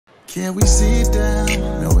Can we sit down?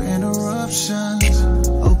 No interruptions.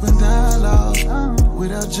 Open dialogue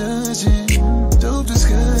without judging. Dope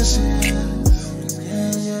discussions.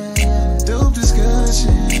 Dope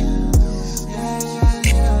discussions.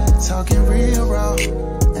 Talking real raw.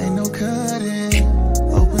 Ain't no cutting.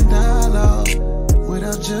 Open dialogue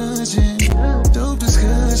without judging. Dope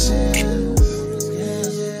discussions.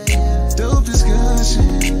 Dope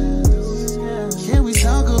discussions. Can we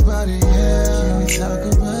talk about it? Yeah. Can we talk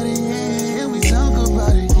about it? Yeah. Can we talk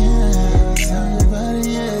about it? Yeah. Talk about it?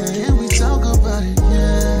 Yeah. Can we talk about it?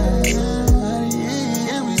 Yeah.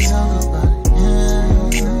 Can we talk about it? Yeah.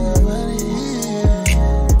 Talk about it?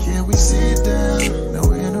 Yeah. Can we sit down? No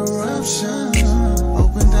interruptions.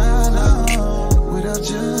 Open dialogue without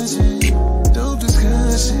judging. Dope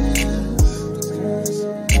discussions.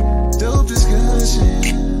 Dope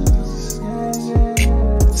discussions.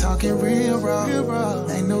 Talking real raw,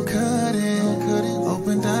 ain't no cutting.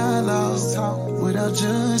 Open dialogue without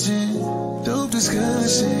judging. Dope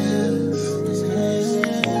discussions.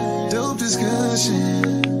 Dope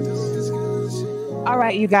discussions. All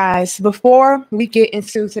right, you guys, before we get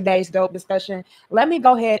into today's dope discussion, let me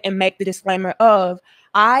go ahead and make the disclaimer of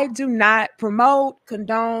I do not promote,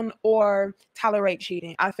 condone, or tolerate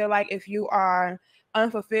cheating. I feel like if you are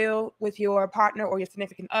unfulfilled with your partner or your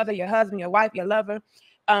significant other, your husband, your wife, your lover,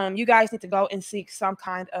 you guys need to go and seek some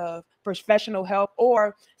kind of professional help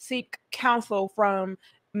or seek counsel from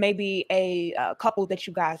maybe a couple that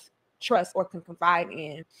you guys trust or can confide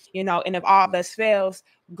in, and if all of this fails,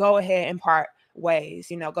 go ahead and part ways.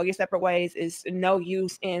 Go your separate ways. Is no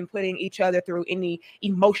use in putting each other through any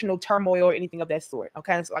emotional turmoil or anything of that sort.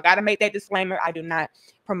 Okay, so I got to make that disclaimer. I do not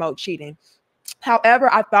promote cheating. However,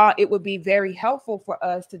 I thought it would be very helpful for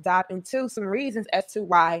us to dive into some reasons as to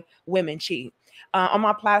why women cheat. On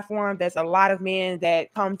my platform, there's a lot of men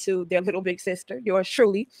that come to their little big sister, yours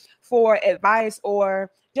truly, for advice or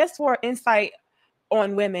just for insight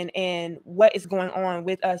on women and what is going on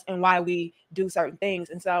with us and why we do certain things.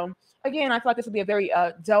 And so, again, I feel like this will be a very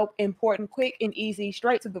dope, important, quick, and easy,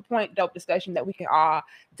 straight to the point, dope discussion that we can all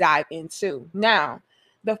dive into. Now,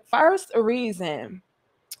 the first reason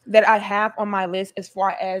that I have on my list as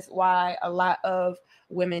far as why a lot of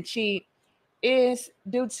women cheat is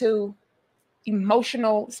due to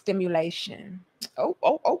emotional stimulation.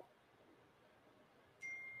 Oh.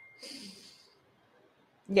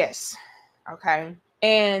 Yes. Okay.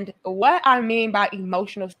 And what I mean by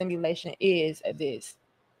emotional stimulation is this.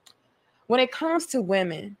 When it comes to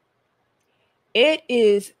women, it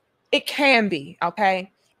can be,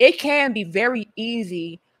 okay? It can be very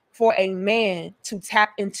easy for a man to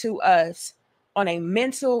tap into us on a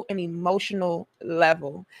mental and emotional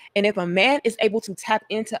level. And if a man is able to tap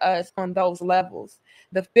into us on those levels,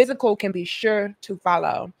 the physical can be sure to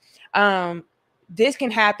follow. This can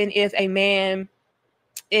happen if a man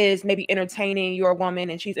is maybe entertaining your woman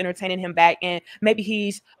and she's entertaining him back, and maybe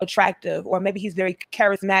he's attractive, or maybe he's very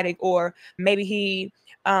charismatic, or maybe he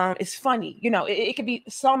is funny. It could be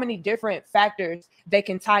so many different factors that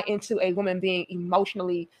can tie into a woman being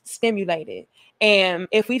emotionally stimulated. And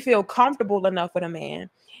if we feel comfortable enough with a man,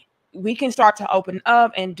 we can start to open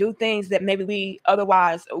up and do things that maybe we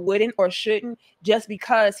otherwise wouldn't or shouldn't, just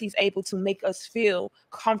because he's able to make us feel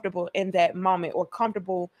comfortable in that moment, or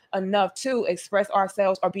comfortable enough to express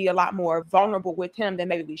ourselves or be a lot more vulnerable with him than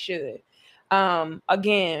maybe we should.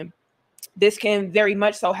 Again, this can very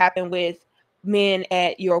much so happen with men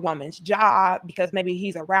at your woman's job, because maybe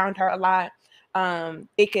he's around her a lot.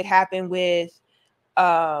 It could happen with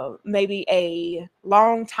maybe a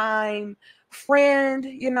long time friend,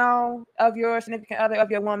 of your significant other,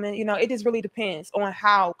 of your woman. It just really depends on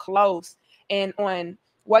how close and on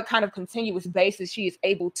what kind of continuous basis she is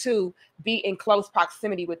able to be in close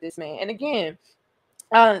proximity with this man. And again,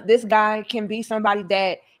 this guy can be somebody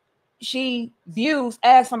that she views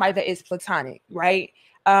as somebody that is platonic, right?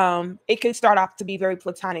 It could start off to be very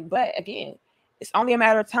platonic, but again, it's only a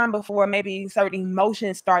matter of time before maybe certain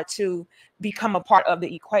emotions start to become a part of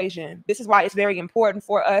the equation. This is why it's very important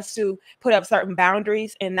for us to put up certain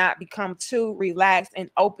boundaries and not become too relaxed and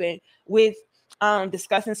open with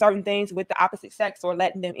discussing certain things with the opposite sex, or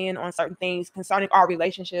letting them in on certain things concerning our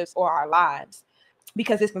relationships or our lives,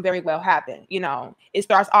 because this can very well happen. It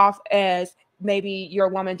starts off as maybe your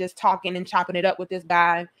woman just talking and chopping it up with this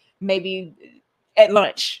guy, maybe at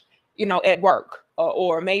lunch, at work,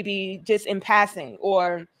 or maybe just in passing,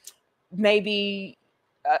 or maybe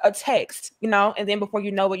a text, and then before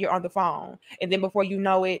you know it, you're on the phone. And then before you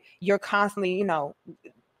know it, you're constantly,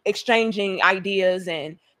 exchanging ideas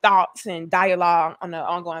and thoughts and dialogue on an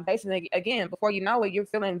ongoing basis. And again, before you know it, you're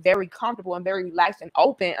feeling very comfortable and very relaxed and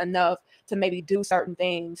open enough to maybe do certain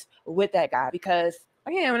things with that guy. Because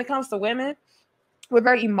again, when it comes to women, we're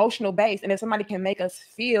very emotional based. And if somebody can make us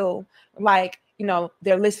feel like,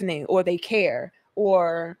 they're listening or they care,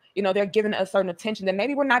 or, they're giving us certain attention that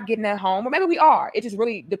maybe we're not getting at home, or maybe we are, it just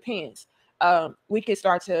really depends. We could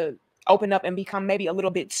start to open up and become maybe a little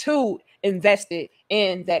bit too invested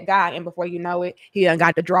in that guy. And before you know it, he done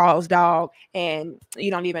got the draws, dog, and you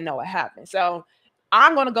don't even know what happened. So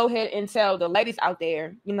I'm going to go ahead and tell the ladies out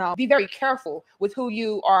there, be very careful with who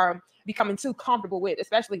you are becoming too comfortable with,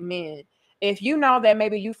 especially men. If you know that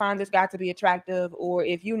maybe you find this guy to be attractive, or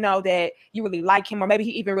if you know that you really like him, or maybe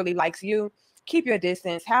he even really likes you, keep your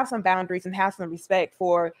distance, have some boundaries, and have some respect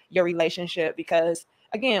for your relationship. Because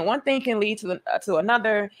again, one thing can lead to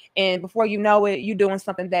another, and before you know it, you're doing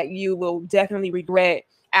something that you will definitely regret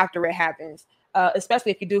after it happens,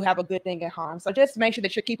 especially if you do have a good thing at home. So just make sure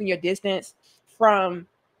that you're keeping your distance from,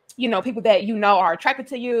 people that are attracted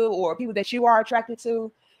to you, or people that you are attracted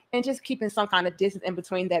to, and just keeping some kind of distance in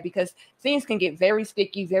between that, because things can get very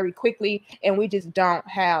sticky very quickly, and we just don't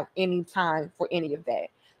have any time for any of that.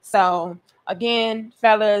 So again,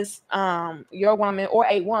 fellas, your woman or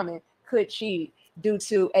a woman could cheat due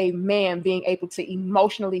to a man being able to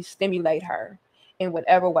emotionally stimulate her in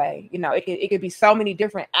whatever way. It could be so many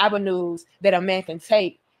different avenues that a man can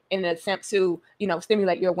take in an attempt to,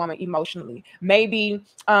 stimulate your woman emotionally. Maybe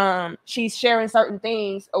she's sharing certain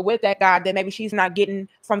things with that guy that maybe she's not getting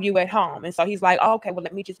from you at home. And so he's like, oh, okay, well,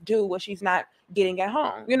 let me just do what she's not getting at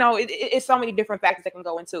home. It's so many different factors that can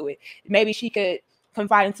go into it. Maybe she could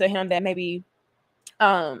confide into him that maybe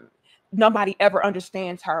nobody ever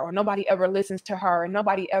understands her, or nobody ever listens to her, and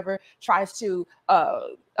nobody ever tries to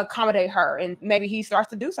accommodate her. And maybe he starts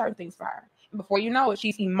to do certain things for her. Before you know it,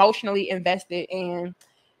 she's emotionally invested, and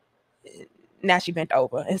now she bent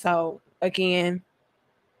over. And so again,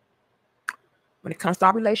 when it comes to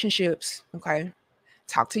our relationships, okay,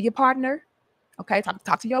 talk to your partner, okay,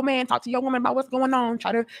 talk to your man, talk to your woman about what's going on.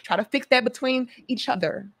 Try to fix that between each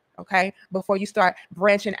other, okay, before you start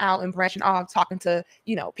branching out and branching off, talking to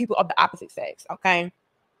people of the opposite sex. Okay,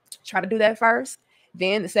 try to do that first.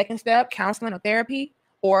 Then the second step, counseling or therapy,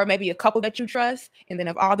 or maybe a couple that you trust. And then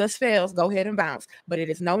if all this fails, go ahead and bounce. But it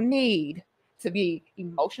is no need to be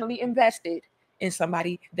emotionally invested in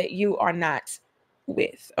somebody that you are not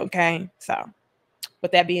with. Okay, so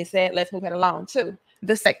with that being said, let's move it along to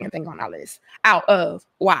the second thing on our list out of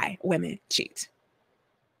why women cheat.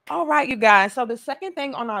 All right, you guys. So the second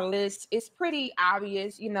thing on our list is pretty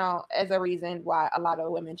obvious, as a reason why a lot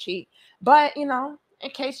of women cheat. But, in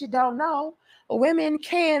case you don't know, women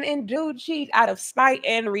can and do cheat out of spite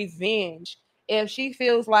and revenge. If she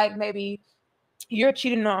feels like maybe you're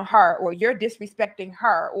cheating on her, or you're disrespecting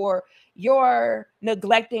her, or you're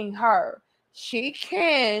neglecting her, she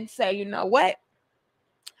can say, you know what?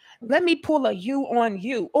 Let me pull a you on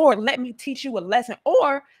you, or let me teach you a lesson,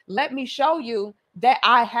 or let me show you that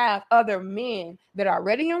I have other men that are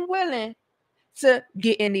ready and willing to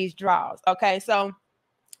get in these draws. Okay, so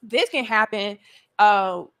this can happen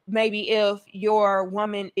maybe if your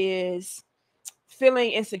woman is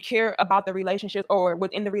feeling insecure about the relationship, or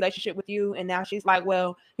within the relationship with you, and now she's like,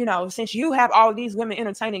 well, since you have all these women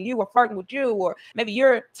entertaining you or flirting with you, or maybe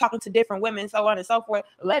you're talking to different women, so on and so forth,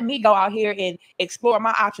 let me go out here and explore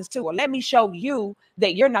my options too, or let me show you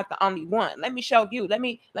that you're not the only one. Let me show you, let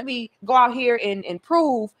me go out here and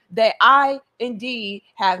prove that I indeed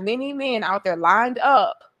have many men out there lined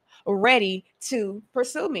up ready to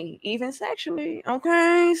pursue me, even sexually.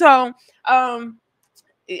 Okay, so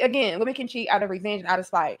again, women can cheat out of revenge and out of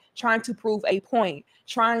spite, trying to prove a point,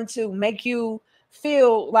 trying to make you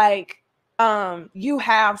feel like you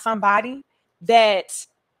have somebody that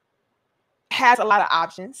has a lot of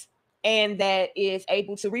options and that is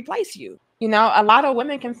able to replace you. A lot of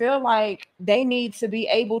women can feel like they need to be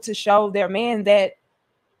able to show their man that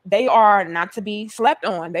they are not to be slept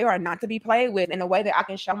on. They are not to be played with. And the way that I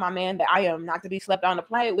can show my man that I am not to be slept on or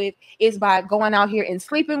played with is by going out here and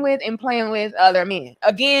sleeping with and playing with other men.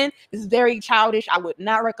 Again, this is very childish. I would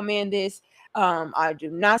not recommend this. I do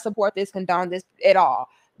not support this, condone this at all.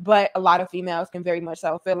 But a lot of females can very much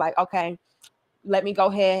so feel like, okay, let me go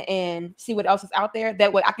ahead and see what else is out there.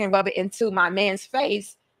 That way I can rub it into my man's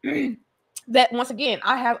face that, once again,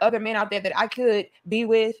 I have other men out there that I could be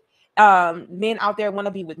with. Men out there want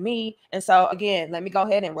to be with me. And so again, let me go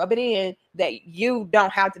ahead and rub it in that you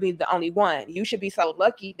don't have to be the only one. You should be so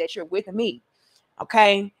lucky that you're with me.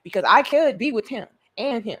 Okay, because I could be with him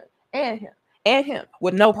and him and him and him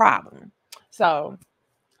with no problem. So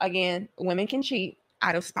again, women can cheat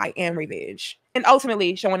out of spite and revenge. and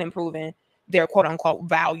ultimately showing and proving their quote unquote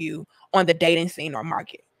value on the dating scene or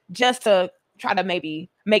market, just to try to maybe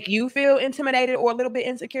make you feel intimidated or a little bit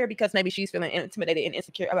insecure, because maybe she's feeling intimidated and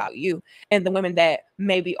insecure about you and the women that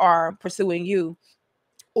maybe are pursuing you,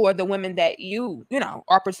 or the women that you know,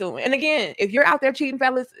 are pursuing. And again, if you're out there cheating,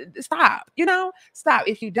 fellas, stop, stop.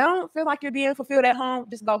 If you don't feel like you're being fulfilled at home,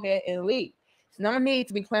 just go ahead and leave. There's no need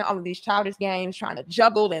to be playing all of these childish games, trying to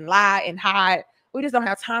juggle and lie and hide. We just don't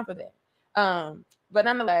have time for that. But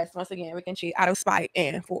nonetheless, once again, we can cheat out of spite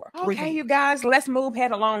and for reason. Okay, you guys, let's move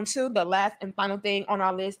head along to the last and final thing on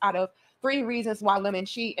our list out of 3 reasons why women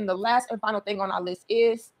cheat. And the last and final thing on our list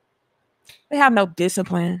is they have no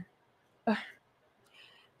discipline.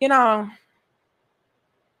 I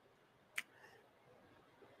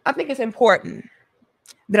think it's important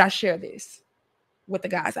that I share this with the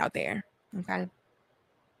guys out there, okay?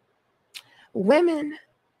 Women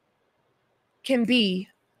can be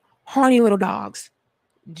horny little dogs,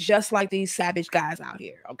 just like these savage guys out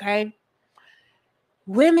here, okay?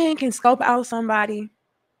 Women can scope out somebody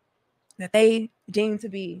that they deem to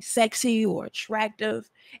be sexy or attractive,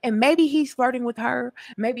 and maybe he's flirting with her,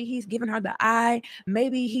 maybe he's giving her the eye,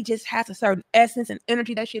 maybe he just has a certain essence and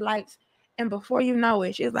energy that she likes, and before you know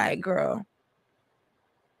it, she's like, girl,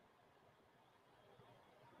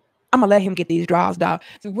 I'm gonna let him get these draws, dog.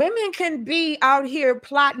 So women can be out here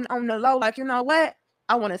plotting on the low, like, you know what?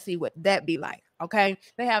 I want to see what that be like, okay?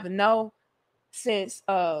 They have no sense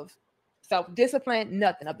of self-discipline,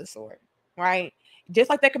 nothing of the sort, right? Just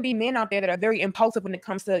like there can be men out there that are very impulsive when it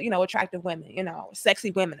comes to, attractive women,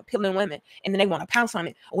 sexy women, appealing women, and then they want to pounce on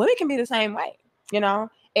it. Women can be the same way,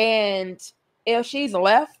 and if she's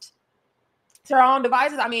left to her own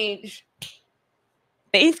devices, I mean,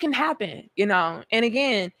 things can happen, and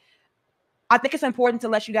again, I think it's important to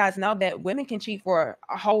let you guys know that women can cheat for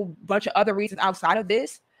a whole bunch of other reasons outside of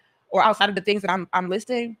this, or outside of the things that I'm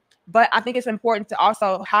listing. But I think it's important to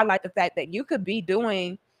also highlight the fact that you could be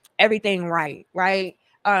doing everything right?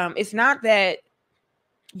 It's not that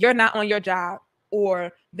you're not on your job,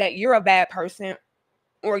 or that you're a bad person,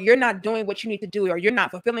 or you're not doing what you need to do, or you're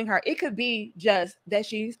not fulfilling her. It could be just that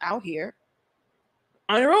she's out here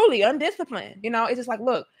unruly, undisciplined. It's just like,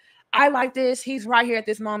 look, I like this. He's right here at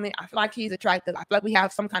this moment. I feel like he's attractive. I feel like we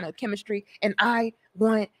have some kind of chemistry, and I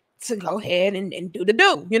want to go ahead and do the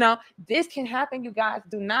do. This can happen, you guys.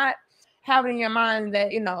 Do not have it in your mind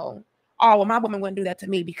that, oh, well, my woman wouldn't do that to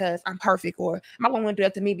me because I'm perfect, or my woman wouldn't do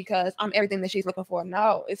that to me because I'm everything that she's looking for.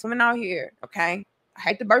 No, it's women out here, okay? I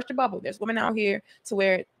hate to burst your bubble. There's women out here to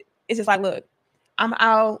where it's just like, look, I'm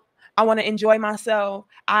out. I want to enjoy myself.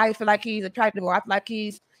 I feel like he's attractive, or I feel like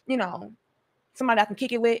he's, somebody I can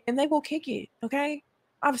kick it with, and they will kick it, okay?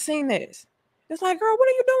 I've seen this. It's like, girl, what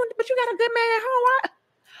are you doing? But you got a good man at home. What?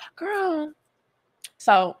 Girl.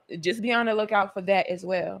 So just be on the lookout for that as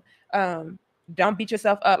well. Don't beat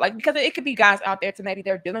yourself up, because it could be guys out there to maybe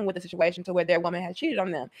they're dealing with a situation to where their woman has cheated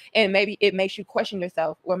on them, and maybe it makes you question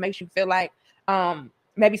yourself, or makes you feel like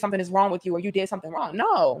maybe something is wrong with you, or you did something wrong.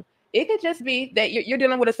 No, it could just be that you're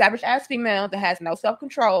dealing with a savage ass female that has no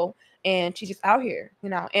self-control, and she's just out here,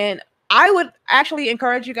 and I would actually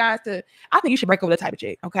encourage you guys I think you should break up with the type of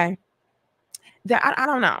chick, okay? That I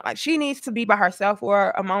don't know, like, she needs to be by herself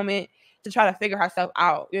for a moment to try to figure herself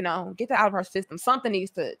out, get that out of her system. Something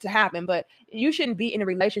needs to happen, but you shouldn't be in a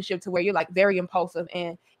relationship to where you're like very impulsive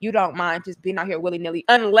and you don't mind just being out here willy-nilly,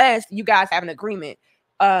 unless you guys have an agreement,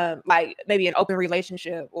 like maybe an open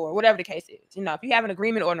relationship or whatever the case is. If you have an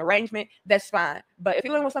agreement or an arrangement, that's fine. But if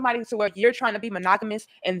you're living with somebody to where you're trying to be monogamous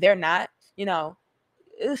and they're not,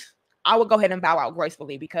 I would go ahead and bow out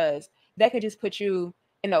gracefully, because that could just put you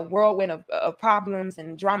in a whirlwind of problems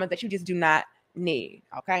and drama that you just do not need,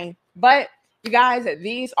 okay? But you guys,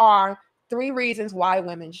 these are 3 reasons why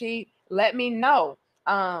women cheat. Let me know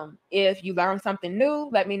if you learned something new.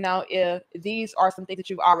 Let me know if these are some things that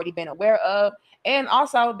you've already been aware of. And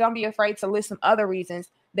also, don't be afraid to list some other reasons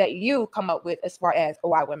that you come up with as far as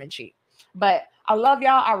why women cheat. But I love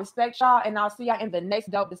y'all. I respect y'all. And I'll see y'all in the next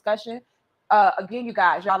dope discussion. Again, you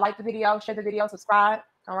guys, y'all like the video, share the video, subscribe.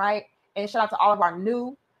 All right. And shout out to all of our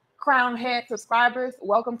new Crown Head subscribers.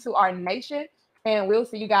 Welcome to our nation. And we'll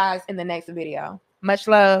see you guys in the next video. Much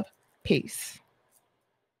love. Peace.